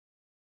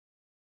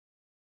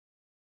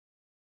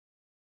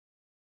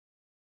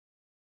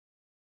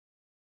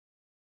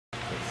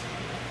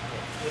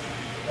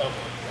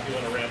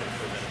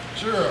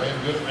Sure, I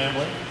am good at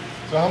rambling.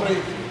 So how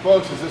many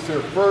folks, is this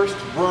their first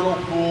vernal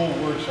pool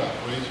workshop?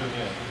 Raise your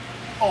hand.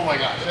 Oh my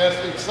gosh, that's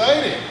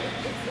exciting.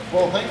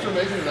 Well, thanks for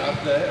making it out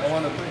today. I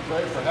want to thank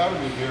Ray for having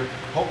me here.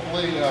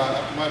 Hopefully,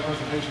 after my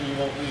presentation, you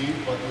won't leave,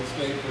 but you'll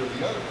stay for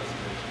the other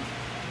presentation.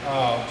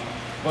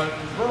 But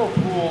vernal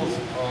pools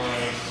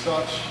are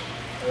such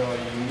a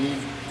unique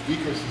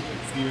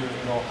ecosystem here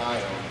in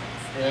Ohio.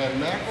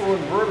 And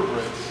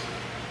macroinvertebrates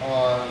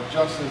are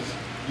just as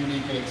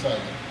unique and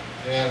exciting.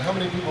 And how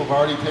many people have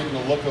already taken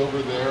a look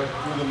over there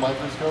through the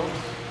microscopes?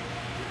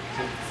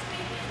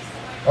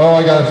 Oh,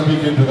 I gotta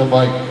speak into the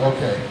mic.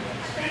 Okay.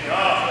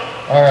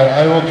 All right,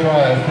 I will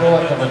try. I feel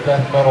like I'm a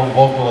death metal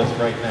vocalist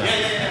right now.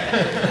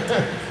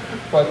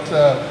 But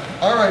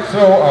all right,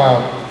 so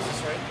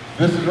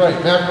this is right.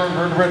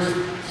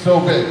 Macroinvertebrates, so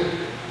big.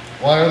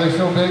 Why are they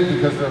so big?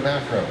 Because they're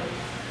macro.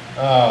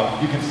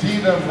 You can see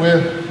them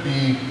with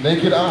the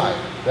naked eye.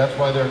 That's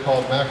why they're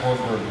called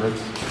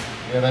macroinvertebrates.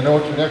 And I know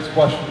what your next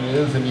question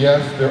is, and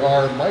yes, there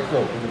are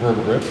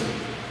microinvertebrates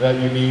that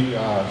you need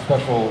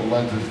special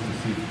lenses to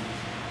see.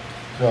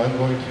 So I'm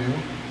going to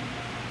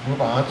move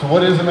on. So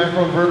what is a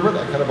macroinvertebrate?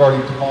 I kind of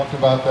already talked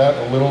about that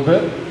a little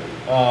bit.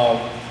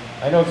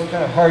 I know it's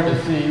kind of hard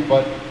to see,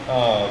 but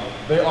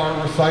they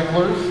are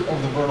recyclers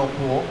of the vernal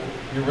pool,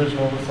 the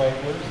original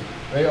recyclers.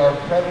 They are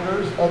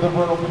predators of the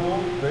vernal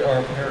pool. They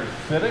are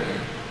parasitic.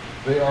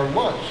 They are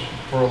lunch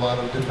for a lot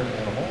of different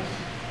animals.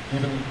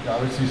 Even,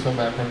 obviously, some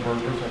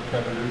macroinvertebrates are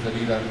predators that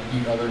eat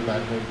other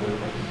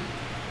macroinvertebrates.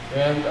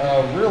 And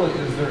really,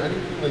 is there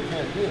anything they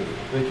can't do?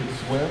 They can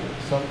swim,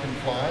 some can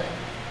fly,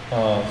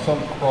 some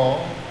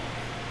crawl.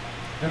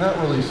 They're not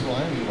really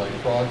slimy like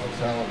frogs and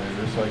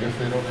salamanders, so I guess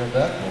they don't have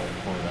that going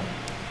for them.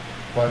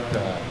 But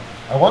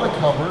I want to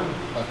cover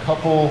a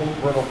couple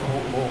vernal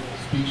pool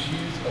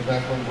species of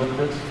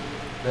macroinvertebrates.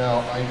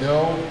 Now, I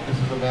know this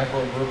is a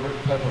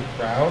macroinvertebrate type of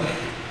crowd,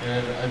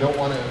 and I don't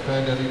want to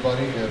offend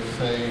anybody if,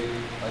 say,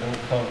 I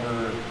don't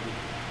cover,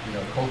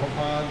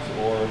 copepods,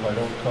 or if I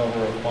don't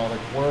cover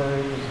aquatic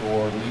worms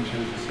or leeches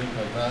and things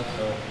like that.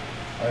 So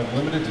I have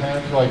limited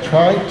time, so I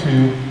tried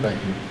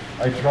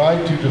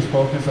to just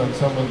focus on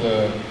some of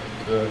the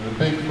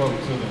big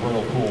folks of the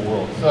vernal pool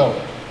world. So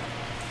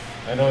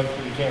I know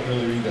you can't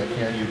really read that,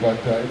 can you? But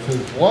it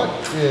says, what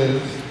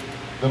is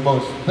the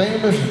most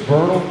famous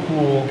vernal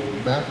pool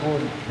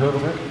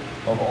macroinvertebrate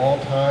of all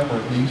time, or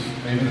at least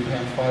maybe the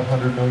past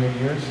 500 million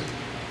years?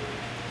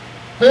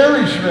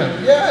 Fairy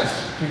shrimp, yes!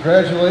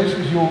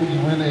 Congratulations, you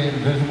win a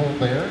invisible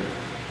bear.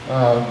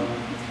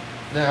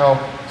 Now,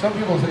 some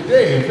people say,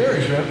 Dave,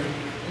 fairy shrimp,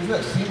 isn't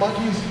that sea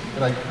monkeys?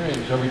 And I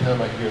cringe every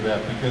time I hear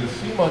that, because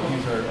sea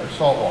monkeys are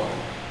saltwater.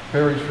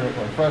 Fairy shrimp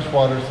are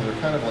freshwater, so they're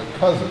kind of like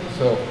cousins.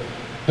 So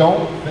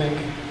don't think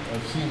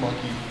of sea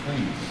monkeys,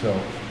 please. So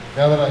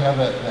now that I have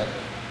that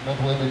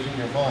mental image in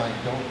your mind,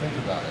 don't think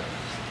about it.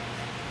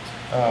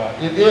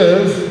 It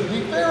is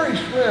the fairy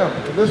shrimp.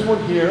 And this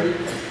one here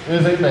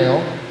is a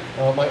male.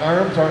 My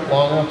arms aren't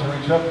long enough to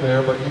reach up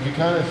there, but you can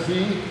kind of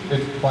see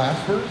its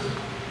claspers.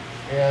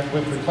 And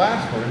with the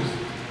claspers,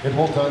 it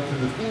holds on to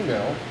the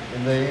female,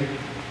 and they,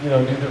 do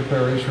their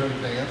fairy shrimp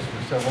dance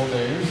for several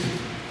days.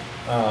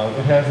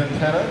 It has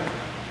antennae.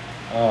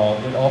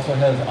 It also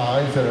has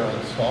eyes that are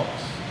on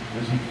stalks,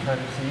 as you can kind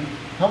of see.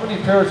 How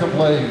many pairs of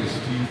legs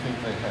do you think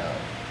they have?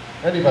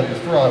 Anybody,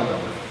 just throw out a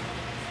number.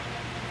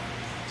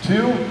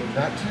 2?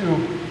 Not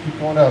 2. Keep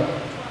going up.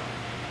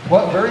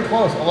 Well, very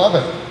close.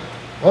 11.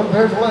 11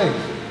 pairs of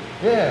legs.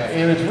 Yeah,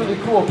 and it's really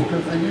cool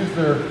because they use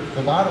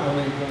the bottom,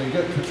 when they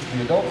get to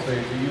the adult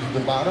stage, they use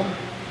the bottom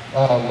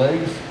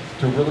legs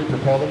to really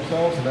propel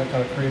themselves, and that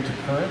kind of creates a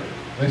current.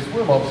 They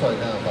swim upside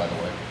down, by the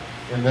way,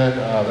 and then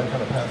that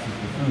kind of passes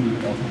the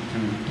food up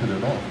to their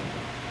mouth.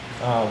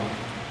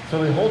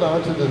 So they hold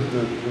on to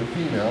the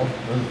female,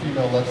 and the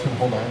female lets them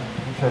hold on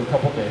for a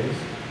couple days,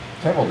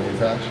 several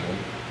days actually,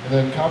 and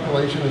then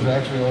copulation is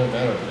actually only a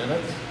matter of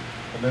minutes,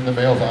 and then the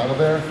male's out of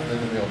there, and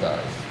then the male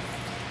dies.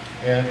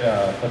 And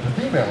but the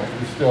female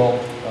is still,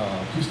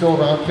 she's still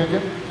around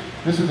kicking.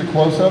 This is a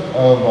close-up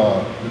of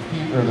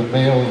the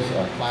male's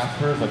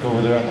claspers, like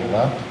over there on the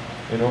left,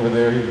 and over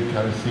there you can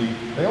kind of see,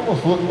 they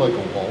almost look like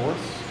a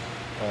walrus.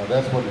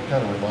 That's what it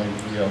kind of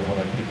reminds me of when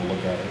I take a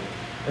look at it.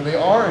 And they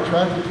are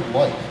attracted to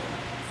light.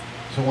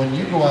 So when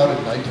you go out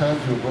at nighttime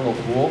to a vernal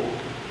pool,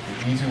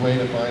 an easy way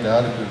to find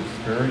out if there's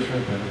fairy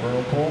shrimp in a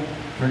vernal pool,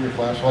 turn your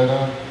flashlight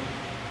on,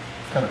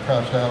 kind of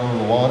crouch down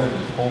over the water, and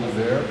just hold it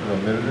there for a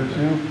minute or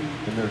two,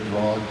 and they're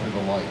drawn to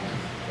the light.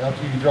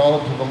 After you draw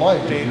them to the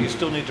light, Dave, you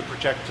still need to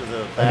project to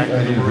the back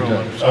of the room.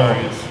 I'm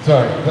sorry.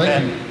 Sorry,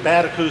 thank you.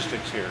 Bad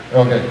acoustics here.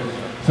 Okay,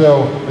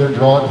 so they're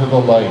drawn to the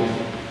light.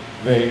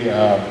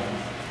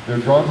 They're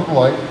drawn to the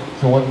light,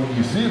 so when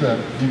you see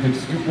them, you can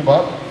scoop them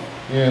up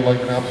in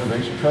like an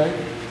observation tray.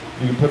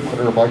 You can put them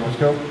under a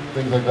microscope,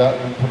 things like that,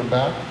 and put them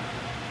back.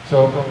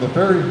 So from the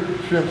fairy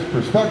shrimp's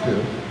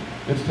perspective,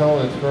 it's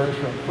telling its fairy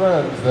shrimp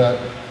friends that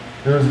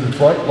there's this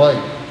bright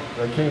light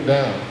that came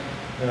down,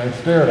 and I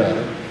stared at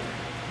it,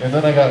 and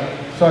then I got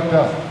sucked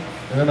up,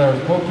 and then I was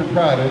poked and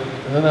prodded,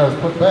 and then I was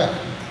put back.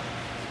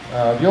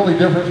 The only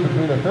difference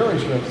between a fairy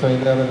shrimp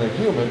saying that and a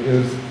human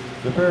is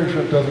the fairy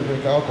shrimp doesn't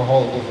drink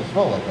alcohol, it doesn't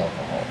smell like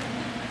alcohol.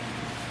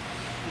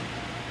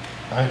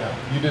 I know,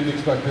 you didn't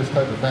expect this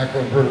type of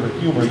macroinvertebrate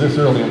humor this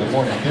early in the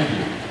morning, did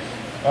you?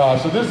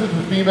 So this is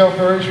the female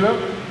fairy shrimp.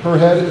 Her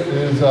head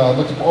is,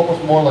 looks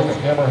almost more like a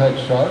hammerhead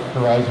shark.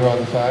 Her eyes are on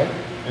the side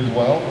as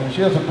well. And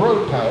she has a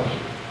brood pouch,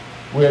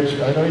 which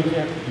I know you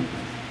can't,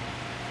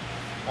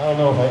 I don't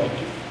know if I,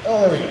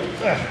 oh, there we go.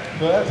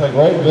 So that's like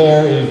right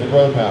there is the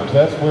brood pouch.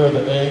 That's where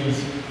the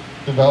eggs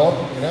develop.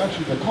 And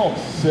actually they're called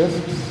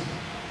cysts,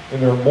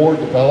 and they're more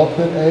developed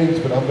than eggs,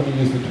 but I'm going to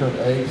use the term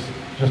eggs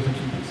just to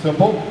keep it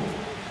simple.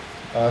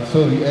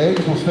 So the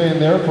eggs will stay in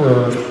there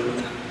for,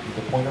 did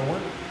the pointer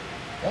work?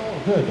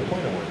 Oh, good, the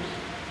pointer works.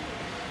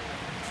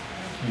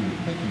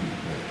 Thank you.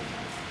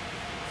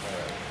 All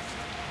right.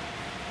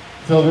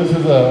 So this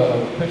is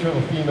a picture of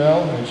a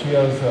female, and she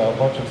has a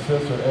bunch of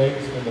cysts or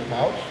eggs in the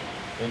pouch,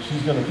 and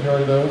she's going to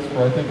carry those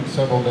for, I think, it's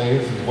several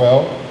days as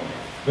well.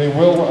 They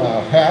will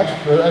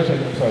hatch, or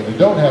actually, I'm sorry, they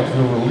don't hatch,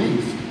 they're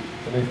released,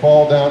 and they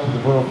fall down to the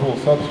vernal pool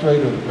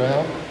substrate or the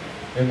ground,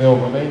 and they'll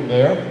remain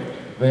there.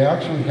 They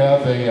actually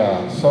have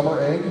a summer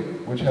egg,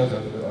 which has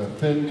a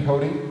thin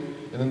coating,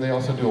 and then they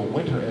also do a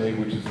winter egg,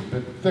 which is a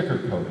bit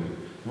thicker coating.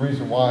 The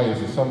reason why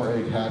is the summer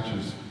egg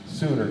hatches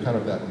sooner, kind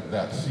of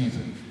that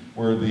season,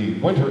 where the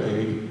winter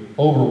egg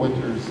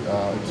overwinters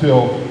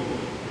until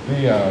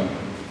the,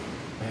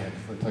 man,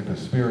 it's like the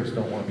spirits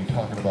don't want to be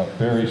talking about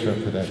fairy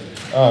shrimp today.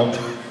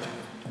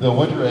 The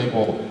winter egg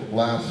will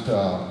last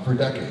for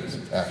decades,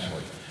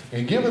 actually.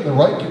 And given the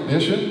right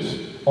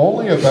conditions,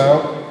 only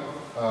about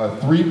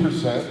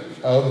 3%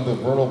 of the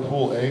vernal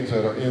pool eggs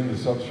that are in the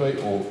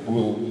substrate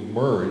will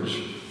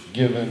emerge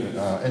given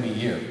any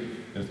year.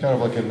 It's kind of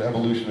like an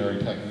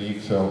evolutionary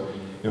technique, so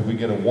if we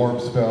get a warm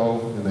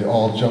spell and they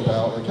all jump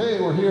out like,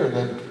 hey, we're here, and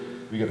then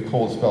we get a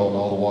cold spell and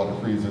all the water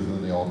freezes and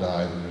then they all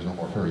die and there's no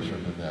more fairy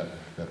shrimp in that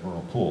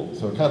vernal pool.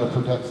 So it kind of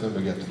protects them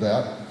against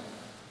that.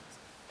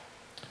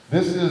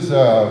 This is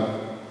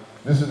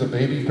a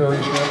baby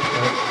fairy shrimp.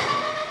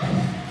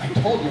 I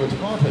told you it's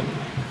haunted.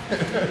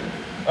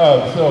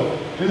 So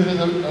this is,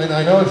 and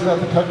I know it's not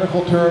the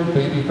technical term,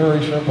 baby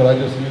fairy shrimp, but I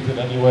just use it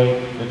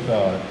anyway. It's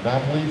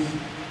Napoli's,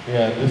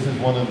 and this is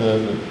one of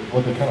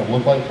what they kind of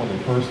look like when they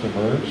first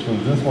emerge. So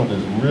this one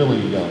is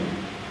really young,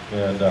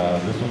 and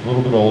this one's a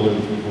little bit older,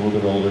 this one's a little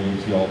bit older, you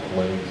can see all the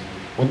legs.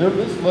 When they're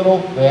this little,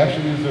 they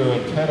actually use their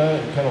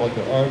antenna and kind of like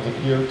their arms up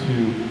here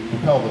to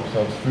propel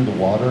themselves through the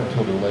water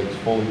until their legs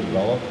fully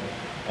develop.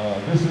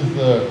 This is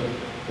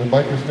the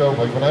microscope,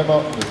 like when I'm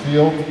out in the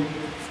field,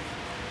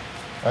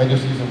 I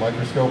just use a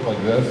microscope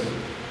like this.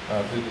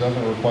 It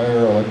doesn't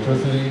require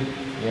electricity,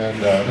 and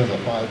it has a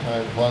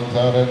 5-time lens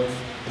on it.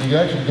 And you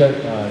can actually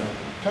get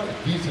kind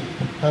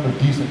of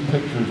decent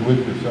pictures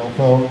with your cell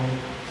phone.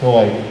 So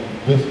like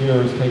this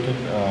here is taken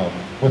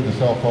with the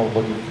cell phone,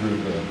 looking through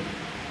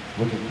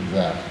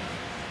that.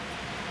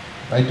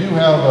 I do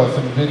have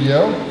some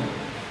video.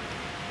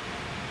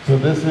 So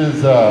this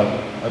is,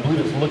 I believe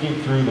it's looking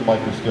through the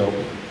microscope.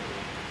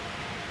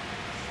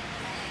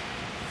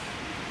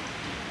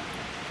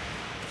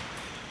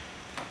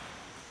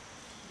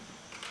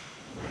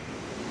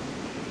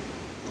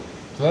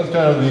 So that's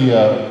kind of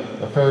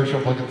the fairy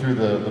shrimp looking through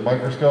the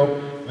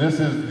microscope. This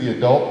is the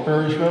adult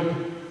fairy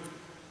shrimp.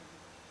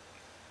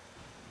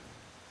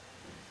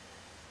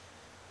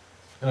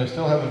 And I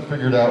still haven't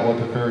figured out what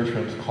the fairy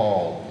shrimp's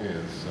call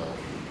is.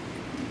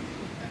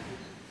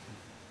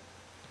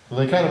 So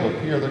they kind of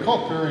appear, they're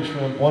called fairy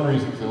shrimp. One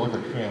reason is they look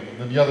like shrimp. And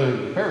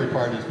then the fairy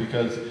part is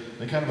because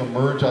they kind of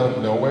emerge out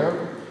of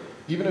nowhere.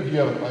 Even if you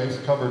have an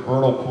ice-covered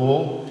vernal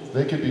pool,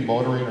 they could be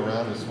motoring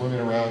around and swimming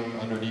around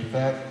underneath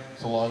that,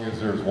 so long as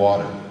there's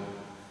water.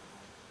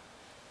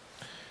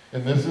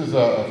 And this is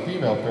a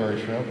female fairy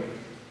shrimp.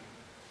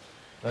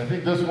 And I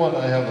think this one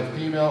I have a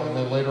female, and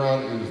then later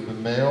on is the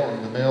male.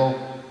 And the male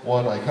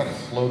one I kind of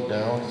slowed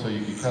down so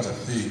you can kind of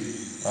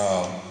see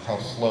how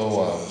slow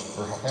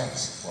or how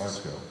fast arms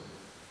go.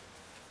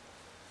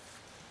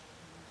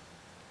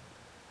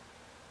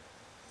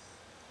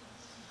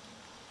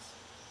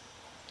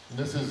 And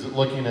this is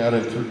looking at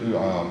it through,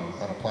 on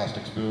a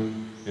plastic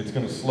spoon. It's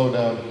going to slow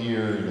down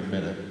here in a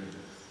minute.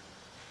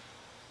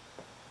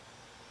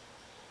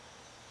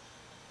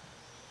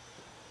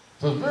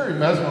 So it's very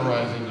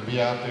mesmerizing to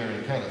be out there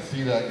and kind of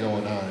see that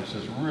going on. It's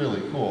just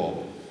really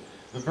cool.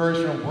 The fairy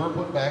shrimp were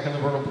put back in the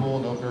vernal pool.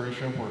 No fairy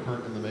shrimp were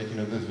hurt in the making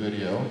of this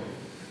video.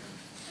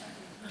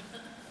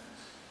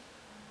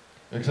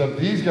 Except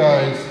these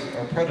guys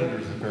are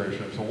predators of fairy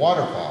shrimp, so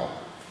waterfowl.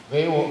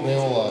 They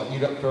will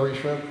eat up fairy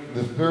shrimp.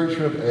 The fairy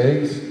shrimp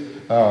eggs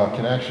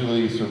can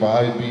actually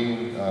survive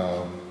being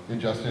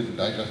ingested and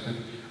digested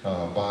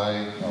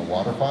by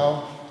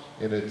waterfowl.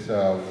 And it's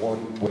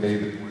one way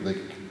that they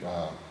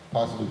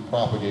possibly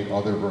propagate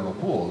other vernal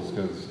pools,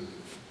 because,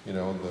 you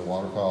know, the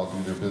waterfowl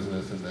do their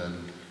business and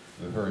then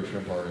the fairy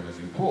shrimp are in a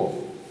new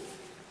pool.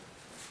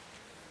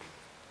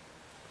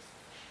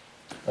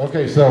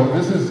 Okay, so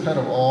this is kind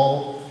of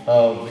all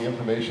of the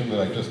information that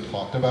I just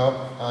talked about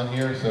on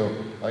here. So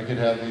I could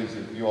have these,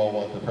 if you all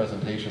want the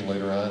presentation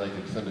later on, I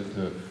could send it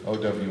to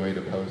OWA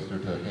to post or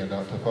to hand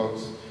out to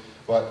folks.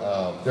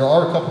 But there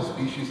are a couple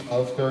species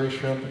of fairy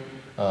shrimp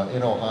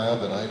in Ohio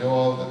that I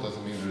know of. That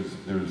doesn't mean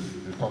there's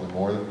probably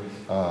more. And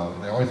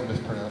I always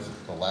mispronounce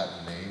the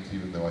Latin names,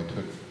 even though I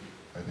took,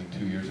 I think,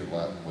 2 years of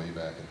Latin way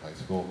back in high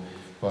school.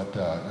 But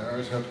I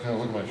always have to kind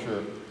of look at my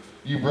shirt.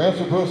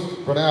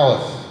 Eubrancipus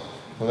vernalis.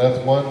 So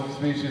that's one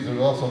species. There's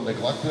also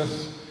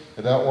neglectus.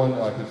 And that one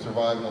could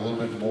survive in a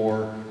little bit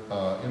more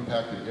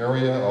impacted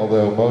area,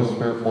 although most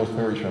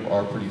fairy shrimp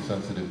are pretty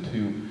sensitive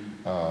to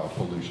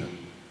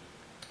pollution.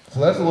 So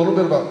that's a little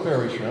bit about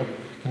fairy shrimp.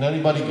 Can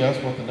anybody guess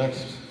what the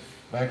next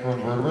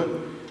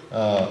macroinvertebrate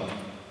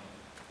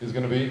is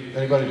going to be?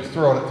 Anybody just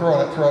throw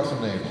out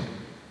some names.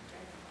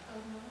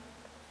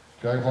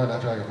 Dragonfly,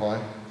 not dragonfly.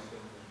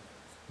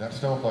 Not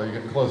stonefly, you're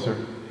getting closer.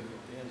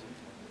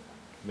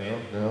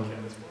 No.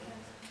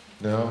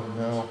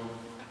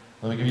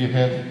 Let me give you a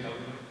hint.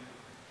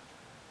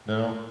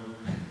 No.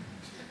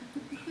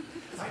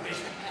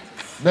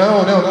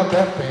 No, not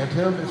that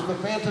phantom. It's the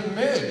phantom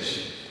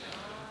midge.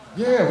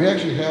 Yeah, we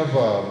actually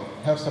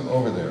have some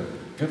over there.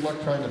 Good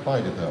luck trying to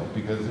find it though,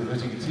 because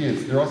as you can see,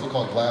 they're also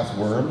called glass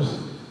worms,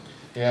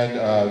 and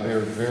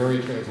they're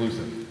very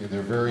translucent. And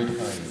they're very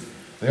tiny.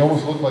 They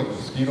almost look like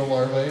mosquito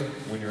larvae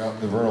when you're out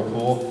in the vernal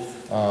pool.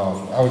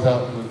 I was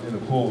out in the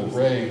pool with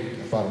Ray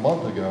about a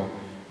month ago,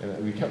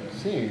 and we kept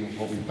seeing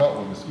what we thought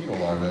were mosquito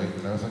larvae,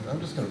 and I was like, I'm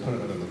just going to put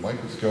it under the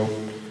microscope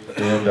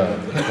and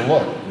take a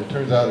look. And it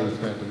turns out it was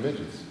phantom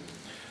midges.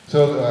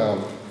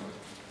 So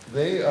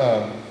they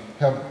have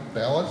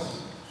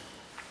ballasts.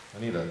 I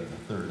need a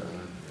third on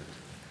here.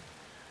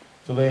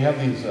 So they have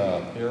these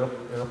air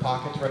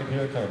pockets right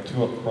here, kind of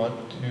two up front,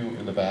 two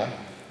in the back,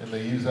 and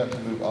they use that to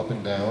move up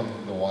and down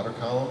the water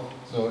column.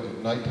 So at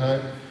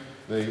nighttime,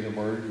 they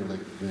emerge, or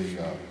they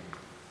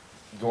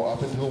go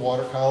up into the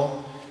water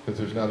column, because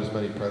there's not as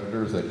many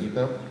predators that eat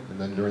them, and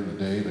then during the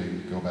day they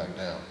go back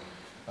down.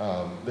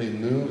 They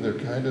move,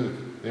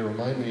 they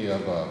remind me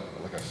of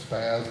like a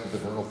spaz of the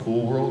vernal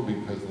pool world,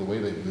 because the way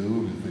they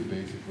move is they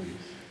basically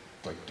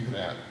like do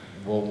that.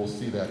 We'll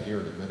see that here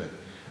in a minute.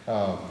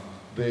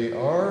 They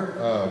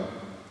are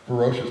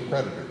ferocious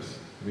predators.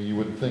 I mean, you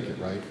wouldn't think it,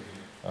 right?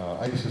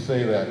 I used to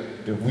say that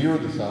if we were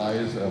the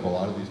size of a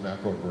lot of these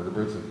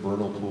macroinvertebrates, a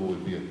vernal pool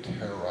would be a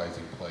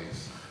terrorizing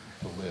place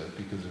to live,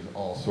 because there's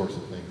all sorts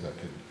of things that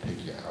could take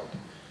you out.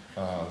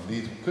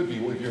 These could be,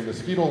 if you're a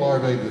mosquito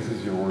larvae, this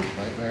is your worst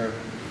nightmare.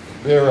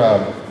 Their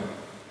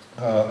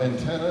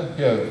antennae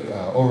have,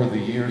 over the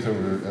years,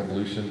 over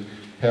evolution,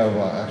 have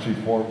actually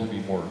formed to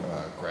be more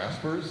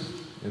graspers.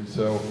 And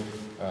so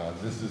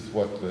this is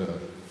what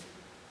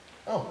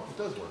oh, it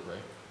does work,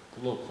 right? A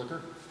little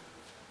clicker.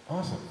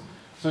 Awesome.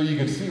 So you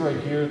can see right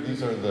here,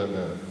 these are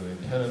the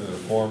antennae that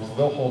are formed. So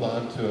they'll hold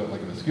on to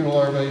like a mosquito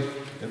larvae,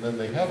 and then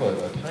they have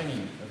a tiny,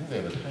 I think they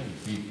have a tiny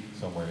beak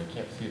somewhere. I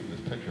can't see it in this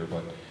picture,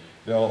 but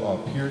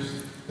they'll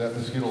pierce that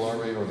mosquito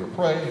larvae or their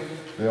prey.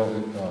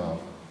 They'll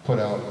put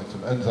out like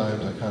some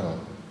enzymes that kind of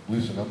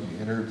loosen up the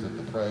innards of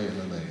the prey, and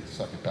then they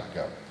suck it back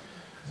out.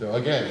 So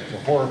again, it's a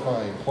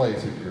horrifying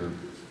place if you're,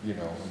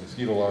 a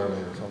mosquito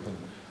larvae or something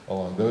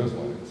along those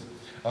lines.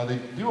 They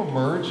do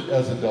emerge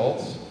as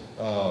adults,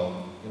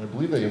 and I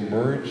believe they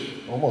emerge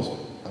almost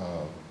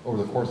over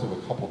the course of a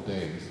couple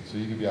days. So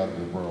you can be out in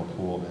the vernal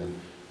pool and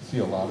see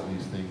a lot of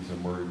these things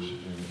emerge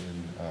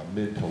in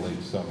mid to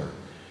late summer.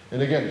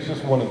 And again, it's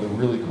just one of the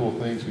really cool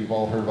things. We've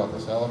all heard about the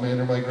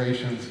salamander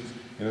migrations.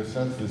 In a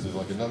sense, this is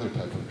like another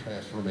type of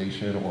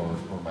transformation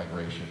or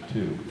migration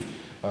too.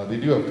 They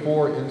do have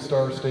 4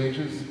 instar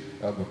stages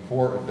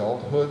before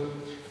adulthood.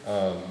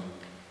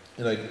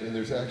 And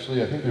there's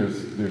actually, I think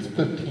there's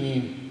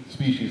 15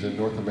 species in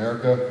North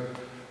America.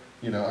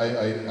 I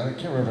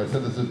can't remember if I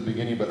said this at the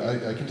beginning, but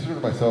I consider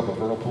myself a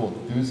vernal pool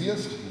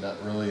enthusiast, not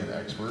really an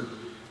expert.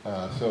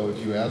 So if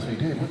you ask me,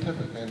 Dave, what type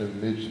of kind of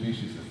midge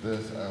species is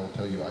this? I will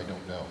tell you I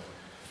don't know.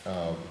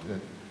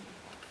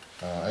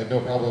 I have no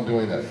problem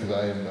doing that, because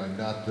I'm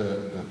not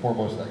the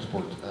foremost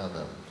expert on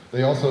them.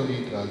 They also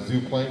eat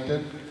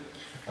zooplankton.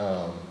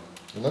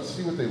 And let's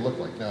see what they look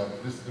like. Now,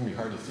 this is going to be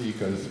hard to see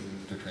because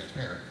they're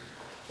transparent.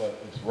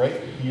 But it's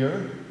right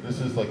here.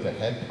 This is like the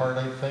head part,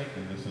 I think,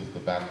 and this is the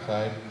back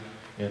side.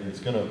 And it's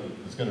gonna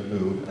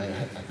move. And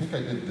I think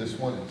I did this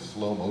one in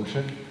slow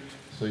motion,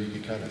 so you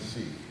can kind of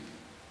see.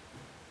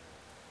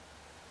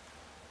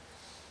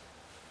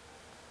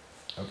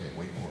 Okay,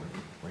 wait for it.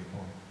 Wait for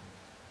it.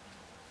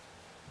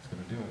 It's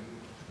gonna do it.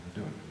 It's gonna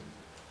do it.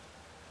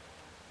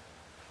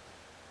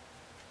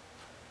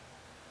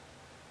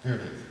 Here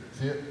it is.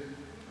 See it?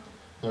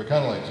 So it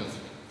kind of like just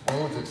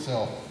throws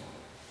itself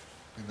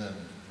and then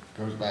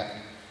goes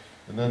back.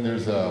 And then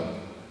there's the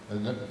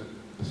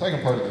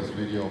second part of this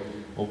video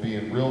will be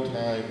in real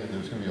time, and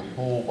there's going to be a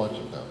whole bunch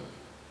of them.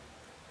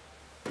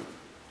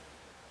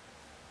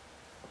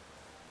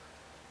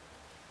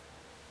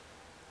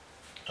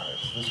 All right,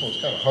 so this one's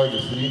kind of hard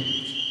to see.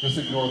 Just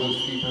ignore those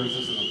keepers.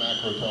 This is a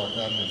macro talk,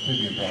 not an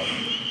amphibian talk.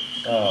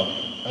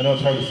 I know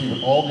it's hard to see,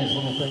 but all these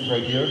little things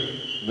right here,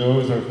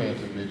 those are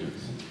phantom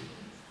midges.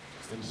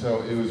 And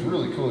so it was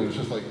really cool. It was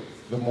just like,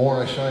 the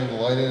more I shined the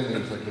light in, it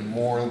was like the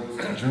more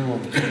I drew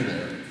them to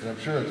there. And I'm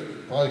sure it's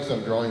probably because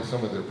I'm drawing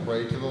some of their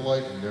prey to the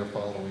light and they're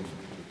following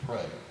the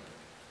prey.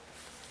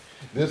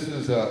 This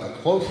is a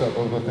close-up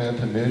of a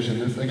phantom midge,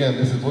 and this, again,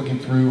 this is looking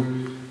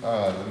through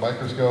the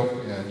microscope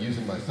and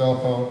using my cell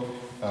phone.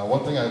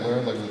 One thing I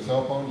learned, like with a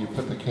cell phone, you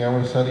put the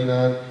camera setting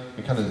on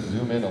and kind of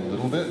zoom in a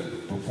little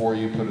bit before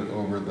you put it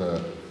over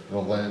the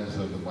lens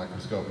of the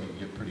microscope, and you can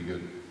get pretty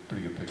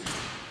good pictures.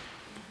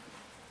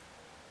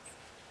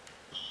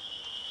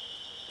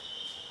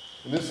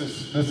 And this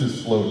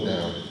is slowed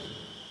down.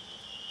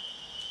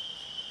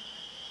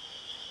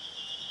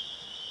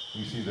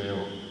 You see they have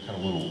kind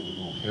of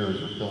little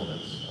hairs or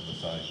filaments on the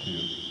side too.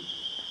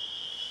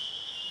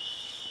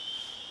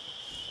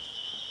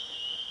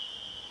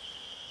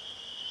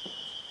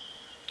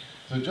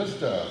 So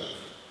just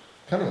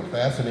kind of a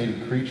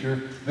fascinating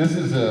creature. This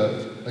is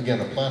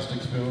again a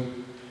plastic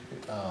spoon.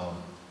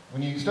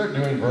 When you start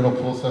doing vernal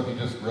pool stuff, you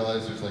just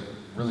realize there's like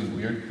really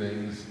weird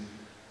things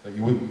that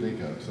you wouldn't think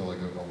of. So like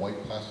a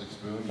white plastic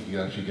spoon, you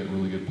can actually get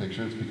really good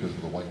pictures because of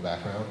the white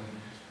background.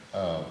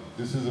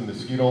 This is a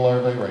mosquito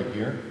larvae right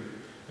here,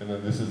 and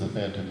then this is a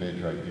phantom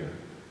midge right here.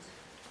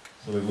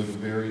 So they look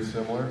very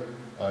similar.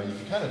 You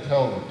can kind of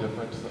tell the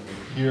difference. I mean,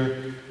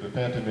 here, the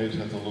phantom midge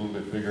has a little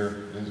bit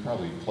bigger, it's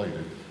probably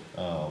plated,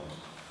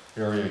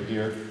 area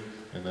here,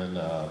 and then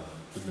the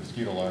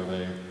mosquito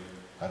larvae,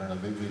 I don't know,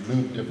 they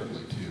move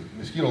differently too.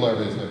 Mosquito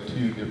larvae have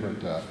two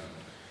different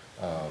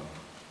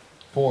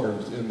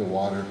forms in the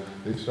water.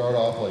 They start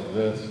off like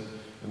this,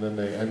 and then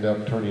they end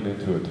up turning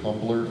into a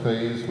tumbler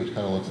phase, which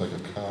kind of looks like a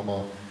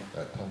comma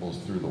that tumbles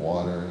through the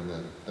water, and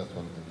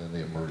then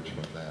they emerge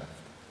from that.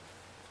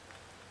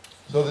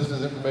 So this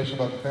is information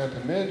about the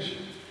phantom midge.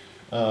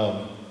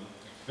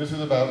 This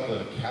is about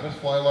the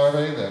caddisfly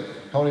larvae.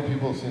 How many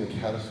people have seen the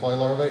caddisfly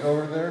larvae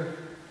over there?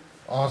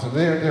 Awesome.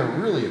 They're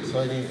really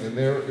exciting, and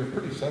they're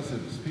pretty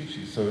sensitive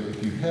species. So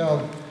if you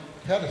have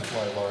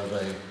caddisfly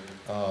larvae,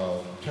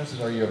 chances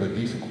are you have a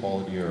decent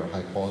quality or a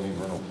high quality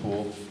vernal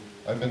pool.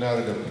 I've been out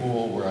at a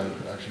pool where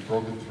I've actually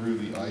broken through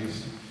the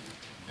ice,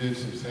 did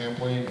some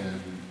sampling,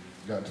 and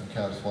got some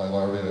caddisfly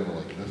larvae that were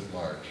like this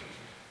large.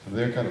 So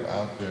they're kind of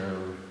out there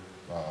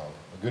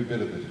a good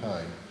bit of the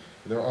time.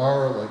 There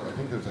are I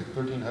think there's like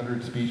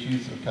 1,300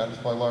 species of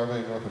caddisfly larvae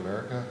in North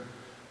America.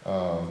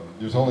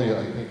 There's only,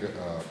 I think,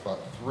 about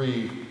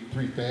three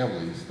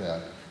families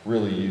that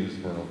really use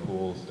vernal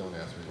pools. Don't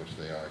ask me which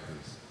they are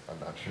because I'm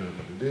not sure,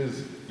 but it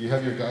is. You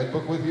have your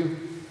guidebook with you?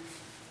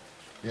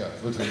 Yeah,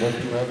 it looks like most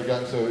people have the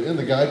guide. So in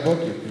the guidebook,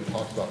 it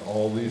talks about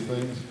all these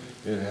things.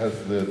 It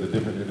has the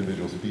different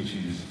individual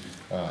species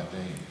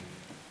named.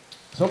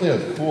 Something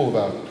that's cool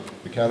about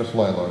the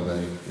caddisfly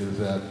larvae is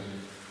that,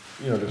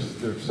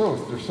 they're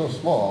so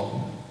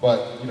small,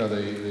 but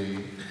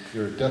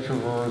they're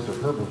detrivores or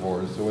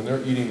herbivores. So when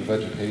they're eating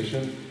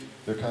the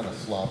they're kind of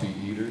sloppy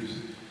eaters.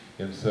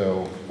 And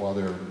so while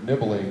they're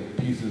nibbling,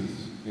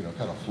 pieces,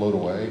 kind of float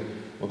away.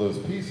 Well, those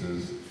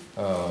pieces,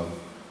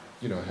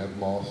 have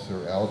moss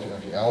or algae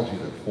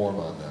that form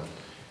on them,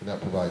 and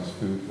that provides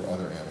food for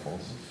other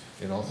animals.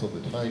 And also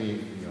the tiny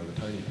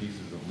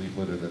pieces of leaf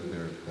litter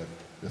that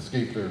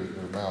escape their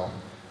mouth,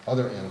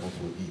 other animals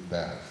will eat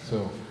that.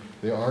 So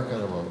they are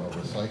kind of a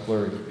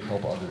recycler and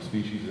help other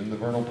species in the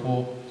vernal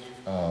pool.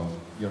 I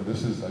think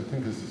this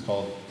is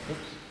called,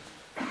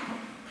 I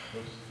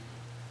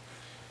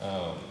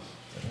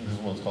think this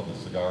one's called the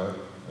cigar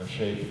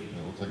shape.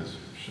 It looks like a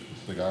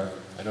cigar.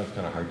 I know it's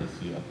kind of hard to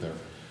see up there.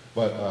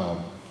 But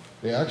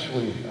they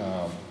actually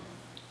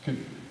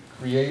could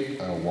create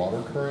a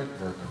water current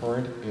or a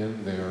current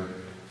in their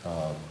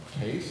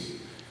case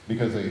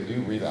because they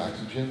do breathe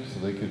oxygen, so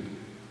they could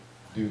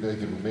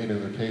remain in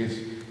their case,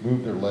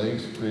 move their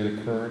legs, create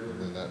a current,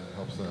 and then that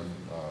helps them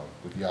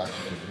with the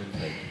oxygen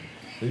intake.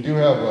 They do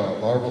have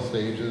larval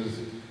stages.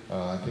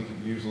 I think it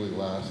usually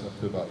lasts up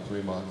to about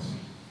 3 months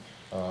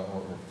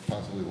or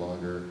possibly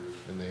longer,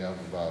 and they have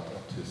about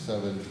up to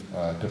 7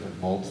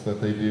 different molts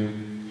that they do.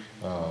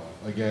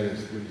 Again,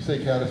 when you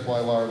say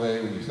caddisfly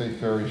larvae, when you say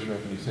fairy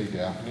shrimp, when you say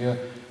daphnia,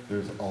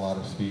 there's a lot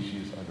of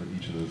species under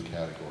each of those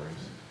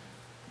categories.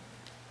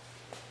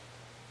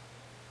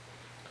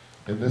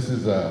 And this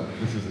is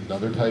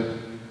another type.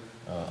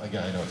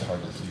 Again, I know it's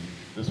hard to see.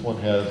 This one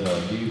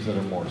has leaves that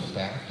are more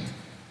stacked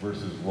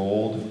versus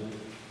rolled.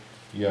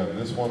 You have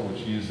this one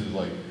which uses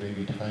like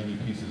maybe tiny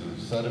pieces of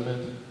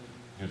sediment.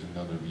 Here's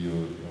another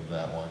view of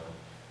that one.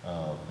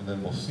 And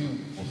then we'll see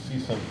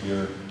some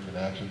here in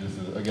action. This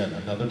is, again,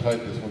 another type.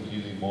 This one's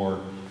using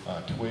more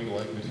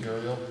twig-like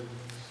material.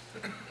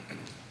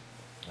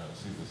 Let's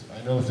see this.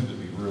 I know this is going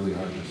to be really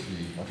hard to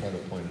see. I'll try to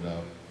point it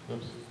out.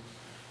 Oops.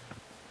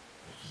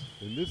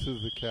 And this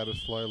is the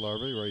caddisfly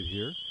larvae right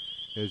here.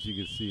 As you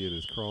can see, it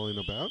is crawling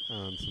about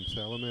on some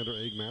salamander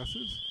egg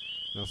masses.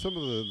 Now, some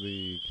of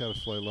the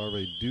caddisfly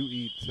larvae do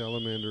eat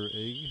salamander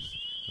eggs.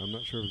 I'm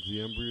not sure if it's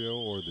the embryo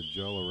or the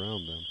gel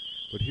around them.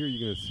 But here you're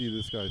going to see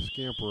this guy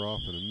scamper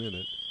off in a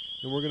minute.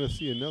 and we're going to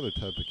see another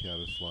type of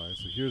caddisfly.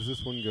 So here's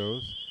this one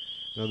goes.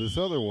 Now this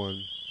other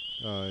one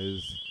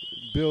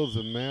builds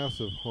a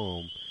massive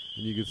home,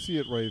 and you can see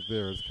it right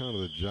there. It's kind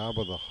of the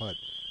Jabba the Hutt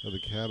of the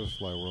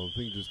caddisfly world.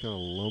 The thing just kind of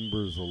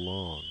lumbers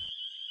along.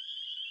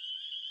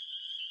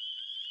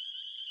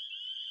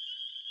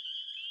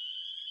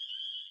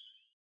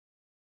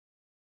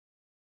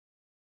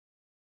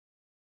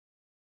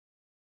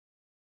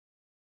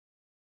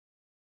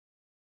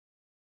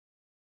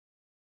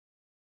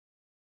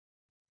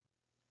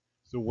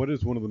 So what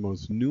is one of the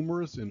most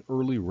numerous and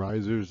early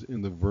risers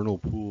in the vernal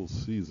pool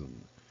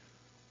season?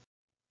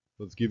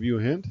 Let's give you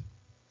a hint.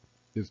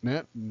 It's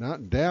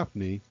not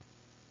Daphne.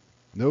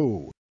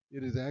 No,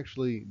 it is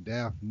actually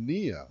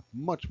Daphnia,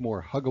 much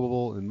more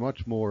huggable and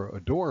much more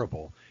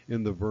adorable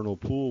in the vernal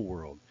pool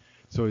world.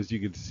 So as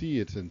you can see,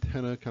 its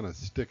antennae kind of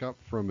stick up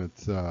from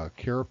its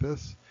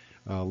carapace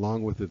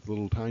along with its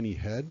little tiny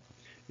head.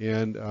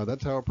 And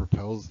that's how it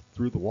propels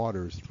through the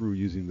waters, through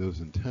using those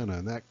antennae.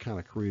 And that kind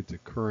of creates a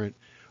current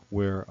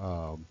where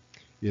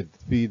it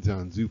feeds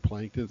on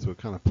zooplankton, so it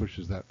kind of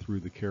pushes that through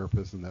the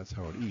carapace, and that's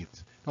how it eats.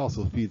 It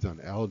also feeds on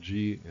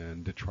algae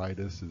and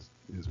detritus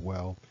as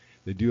well.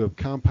 They do have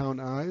compound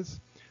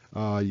eyes.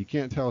 You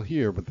can't tell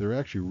here, but they're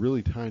actually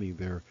really tiny.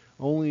 They're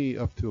only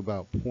up to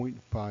about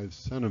 0.5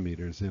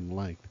 centimeters in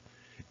length.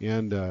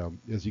 And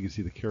as you can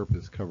see, the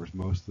carapace covers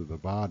most of the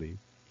body.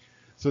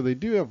 So they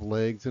do have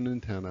legs and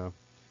antennae,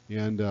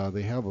 and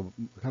they have a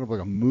kind of like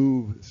a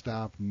move,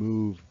 stop,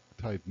 move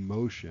type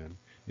motion.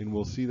 And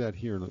we'll see that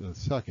here in a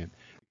second.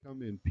 They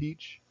come in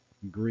peach,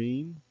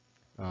 green,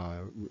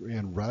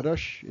 and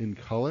reddish in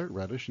color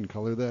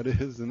that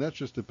is, and that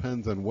just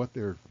depends on what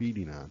they're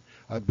feeding on.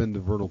 I've been to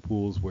vernal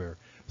pools where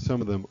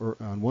some of them are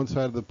on one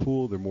side of the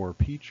pool they're more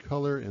peach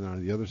color, and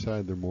on the other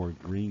side they're more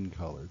green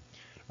colored.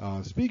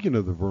 Speaking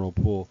of the vernal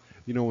pool,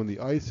 you know, when the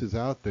ice is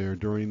out there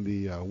during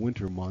the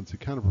winter months,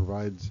 it kind of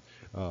provides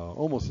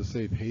almost a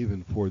safe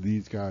haven for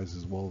these guys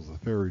as well as the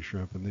fairy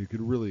shrimp, and they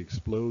could really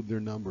explode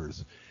their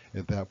numbers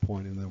at that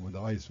point. And then when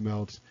the ice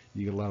melts,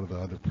 you get a lot of the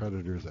other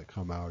predators that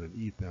come out and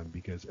eat them,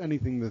 because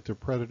anything that's a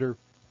predator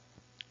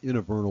in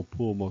a vernal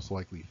pool most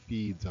likely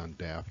feeds on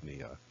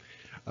daphnia.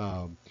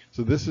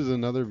 So this is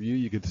another view.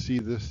 You could see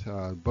this,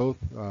 both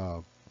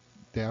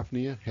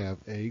daphnia have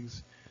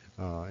eggs,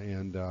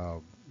 and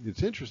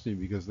it's interesting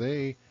because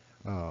they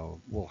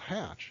will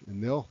hatch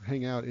and they'll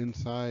hang out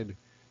inside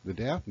the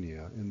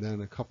daphnia, and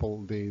then a couple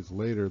of days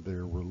later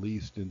they're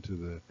released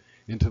into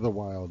the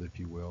wild, if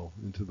you will,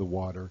 into the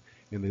water,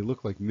 and they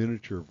look like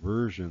miniature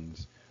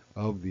versions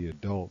of the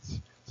adults.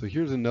 So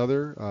here's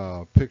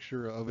another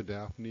picture of a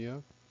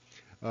daphnia,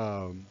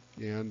 and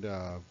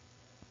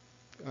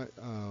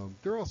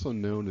they're also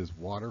known as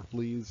water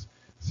fleas.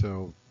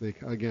 So but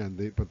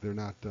they're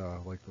not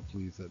like the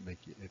fleas that make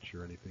you itch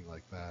or anything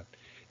like that.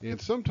 And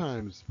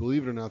sometimes,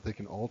 believe it or not, they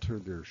can alter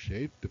their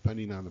shape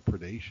depending on the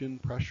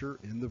predation pressure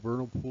in the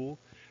vernal pool.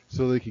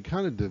 So they can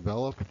kind of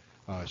develop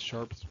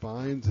sharp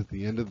spines at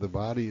the end of the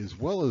body, as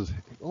well as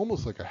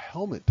almost like a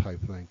helmet type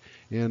thing.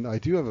 And I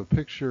do have a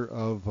picture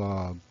of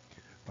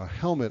a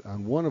helmet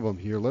on one of them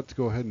here. Let's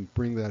go ahead and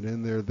bring that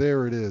in there.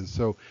 There it is.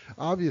 So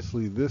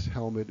obviously this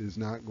helmet is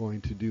not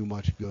going to do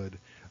much good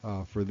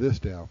for this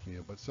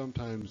daphnia, but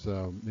sometimes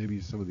maybe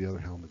some of the other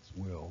helmets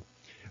will.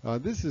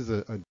 This is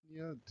to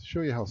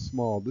show you how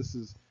small. This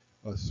is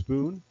a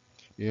spoon,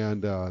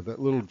 and that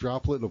little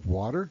droplet of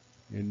water,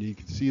 and you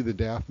can see the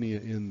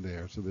daphnia in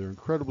there. So they're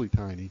incredibly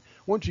tiny.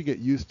 Once you get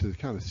used to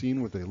kind of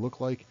seeing what they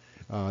look like,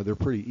 they're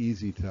pretty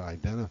easy to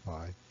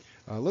identify.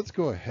 Let's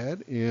go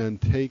ahead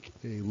and take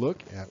a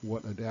look at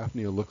what a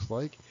daphnia looks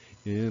like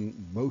in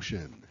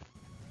motion.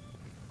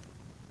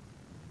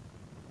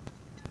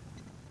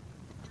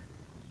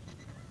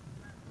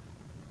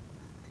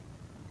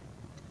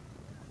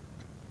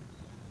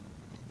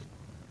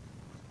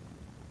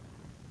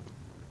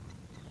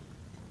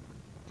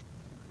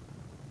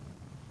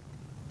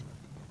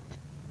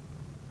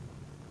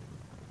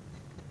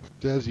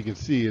 As you can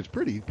see, it's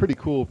pretty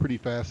cool, pretty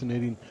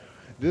fascinating.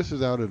 This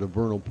is out at a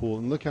vernal pool,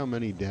 and look how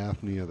many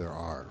daphnia there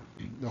are.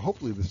 Now,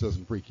 hopefully this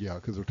doesn't freak you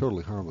out, because they're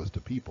totally harmless to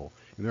people,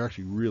 and they're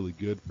actually really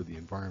good for the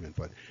environment.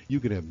 But you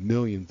could have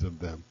millions of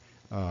them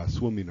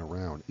swimming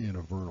around in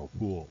a vernal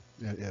pool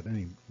at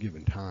any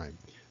given time.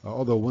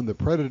 Although when the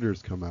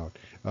predators come out,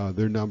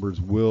 their numbers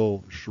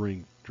will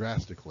shrink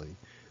drastically.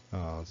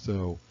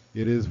 So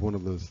it is one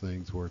of those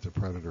things where it's a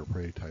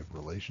predator-prey type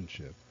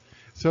relationship.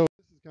 So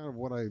this is kind of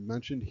what I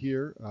mentioned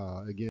here,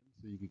 again,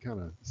 so you can kind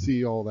of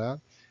see all that.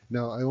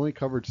 Now, I only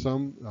covered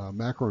some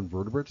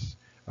macroinvertebrates,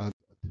 a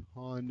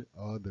ton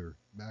other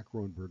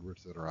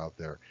macroinvertebrates that are out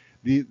there.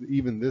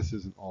 Even this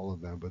isn't all of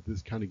them, but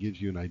this kind of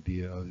gives you an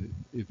idea of,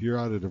 if you're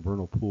out at a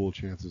vernal pool,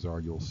 chances are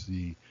you'll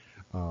see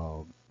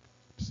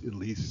at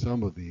least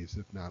some of these,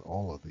 if not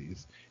all of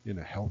these, in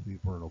a healthy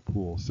vernal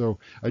pool. So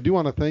I do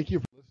want to thank you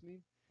for listening,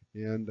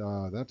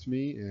 and that's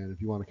me. And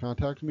if you want to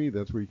contact me,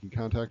 that's where you can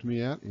contact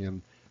me at.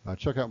 And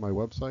check out my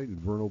website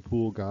at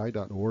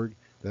vernalpoolguy.org.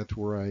 That's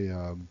where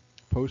I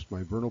post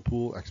my vernal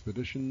pool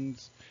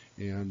expeditions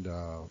and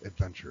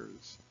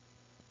adventures.